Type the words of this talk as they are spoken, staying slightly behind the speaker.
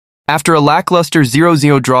After a lackluster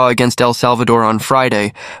 0-0 draw against El Salvador on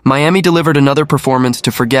Friday, Miami delivered another performance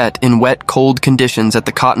to forget in wet, cold conditions at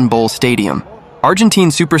the Cotton Bowl Stadium. Argentine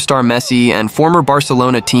superstar Messi and former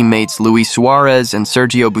Barcelona teammates Luis Suarez and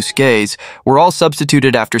Sergio Busquets were all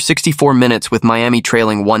substituted after 64 minutes with Miami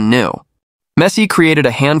trailing 1-0. Messi created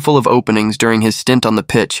a handful of openings during his stint on the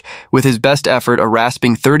pitch, with his best effort a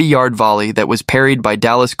rasping 30-yard volley that was parried by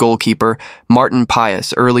Dallas goalkeeper Martin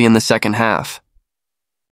Paes early in the second half.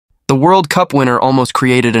 The World Cup winner almost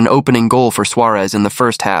created an opening goal for Suarez in the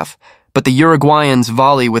first half, but the Uruguayan's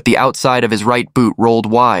volley with the outside of his right boot rolled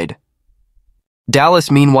wide. Dallas,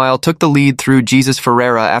 meanwhile, took the lead through Jesus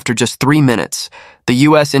Ferreira after just 3 minutes, the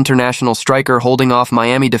U.S. international striker holding off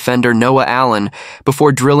Miami defender Noah Allen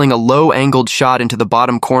before drilling a low-angled shot into the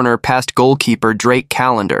bottom corner past goalkeeper Drake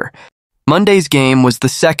Callender. Monday's game was the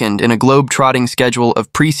second in a globe-trotting schedule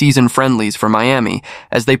of preseason friendlies for Miami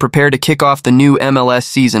as they prepare to kick off the new MLS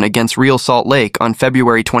season against Real Salt Lake on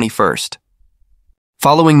February 21st.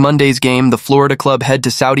 Following Monday's game, the Florida club head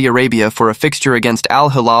to Saudi Arabia for a fixture against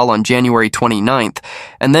Al Hilal on January 29th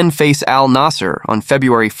and then face Al Nassr on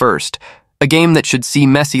February 1st, a game that should see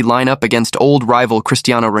Messi line up against old rival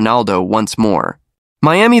Cristiano Ronaldo once more.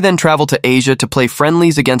 Miami then traveled to Asia to play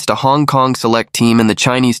friendlies against a Hong Kong select team in the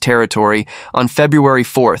Chinese territory on February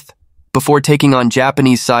 4th, before taking on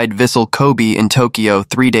Japanese side Vissel Kobe in Tokyo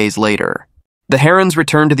 3 days later. The Herons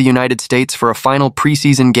returned to the United States for a final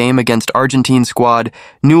preseason game against Argentine squad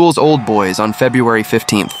Newell's Old Boys on February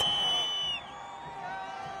 15th.